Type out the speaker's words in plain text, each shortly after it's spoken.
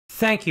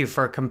Thank you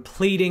for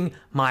completing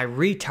my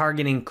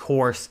retargeting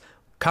course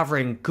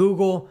covering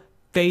Google,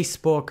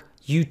 Facebook,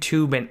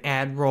 YouTube, and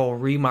ad roll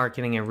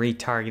remarketing and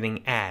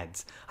retargeting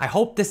ads. I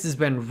hope this has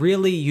been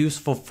really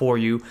useful for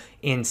you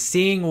in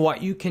seeing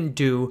what you can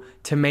do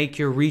to make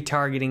your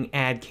retargeting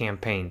ad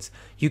campaigns.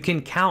 You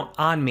can count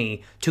on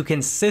me to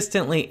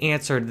consistently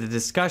answer the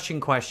discussion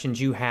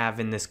questions you have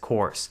in this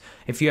course.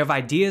 If you have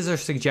ideas or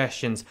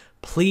suggestions,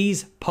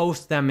 please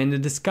post them in the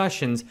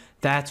discussions.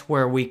 That's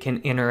where we can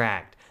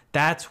interact.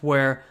 That's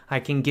where I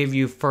can give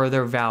you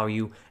further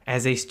value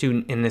as a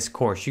student in this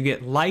course. You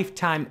get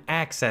lifetime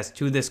access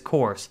to this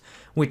course,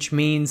 which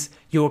means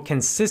you will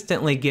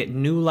consistently get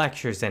new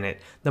lectures in it.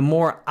 The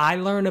more I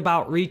learn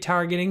about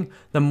retargeting,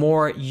 the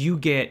more you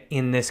get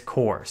in this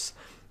course.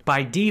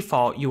 By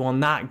default, you will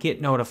not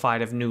get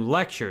notified of new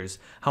lectures.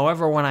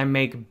 However, when I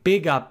make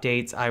big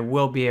updates, I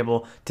will be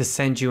able to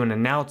send you an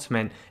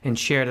announcement and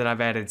share that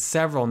I've added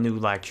several new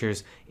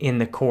lectures in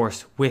the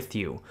course with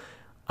you.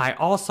 I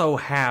also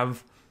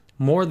have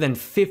more than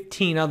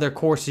 15 other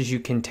courses you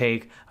can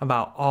take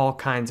about all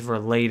kinds of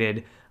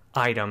related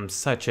items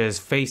such as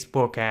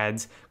Facebook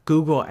ads,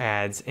 Google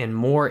ads, and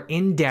more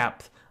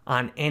in-depth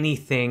on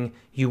anything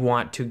you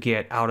want to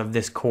get out of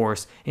this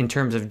course in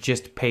terms of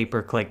just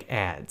pay-per-click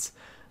ads.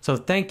 So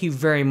thank you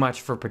very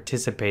much for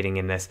participating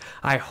in this.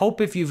 I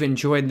hope if you've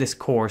enjoyed this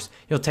course,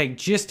 you'll take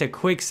just a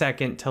quick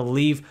second to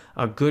leave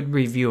a good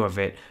review of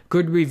it.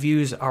 Good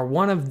reviews are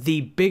one of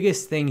the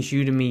biggest things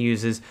Udemy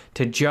uses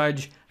to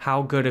judge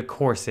how good a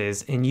course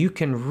is, and you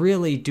can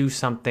really do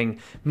something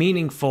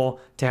meaningful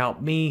to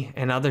help me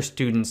and other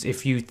students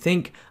if you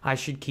think I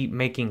should keep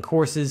making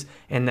courses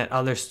and that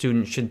other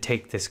students should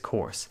take this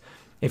course.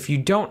 If you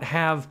don't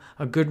have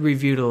a good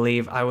review to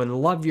leave, I would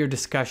love your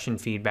discussion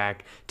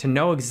feedback to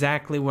know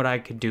exactly what I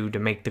could do to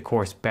make the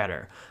course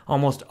better.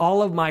 Almost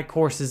all of my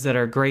courses that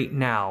are great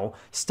now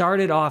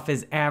started off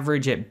as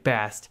average at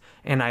best,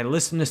 and I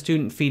listened to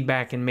student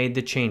feedback and made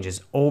the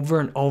changes over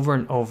and over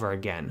and over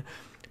again.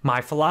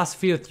 My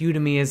philosophy with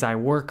Udemy is I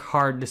work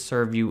hard to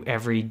serve you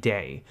every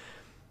day.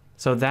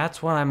 So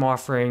that's what I'm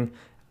offering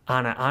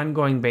on an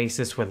ongoing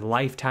basis with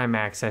lifetime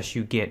access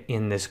you get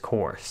in this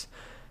course.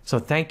 So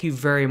thank you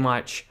very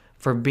much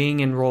for being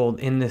enrolled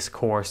in this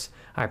course.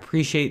 I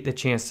appreciate the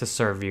chance to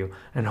serve you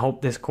and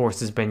hope this course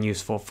has been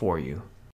useful for you.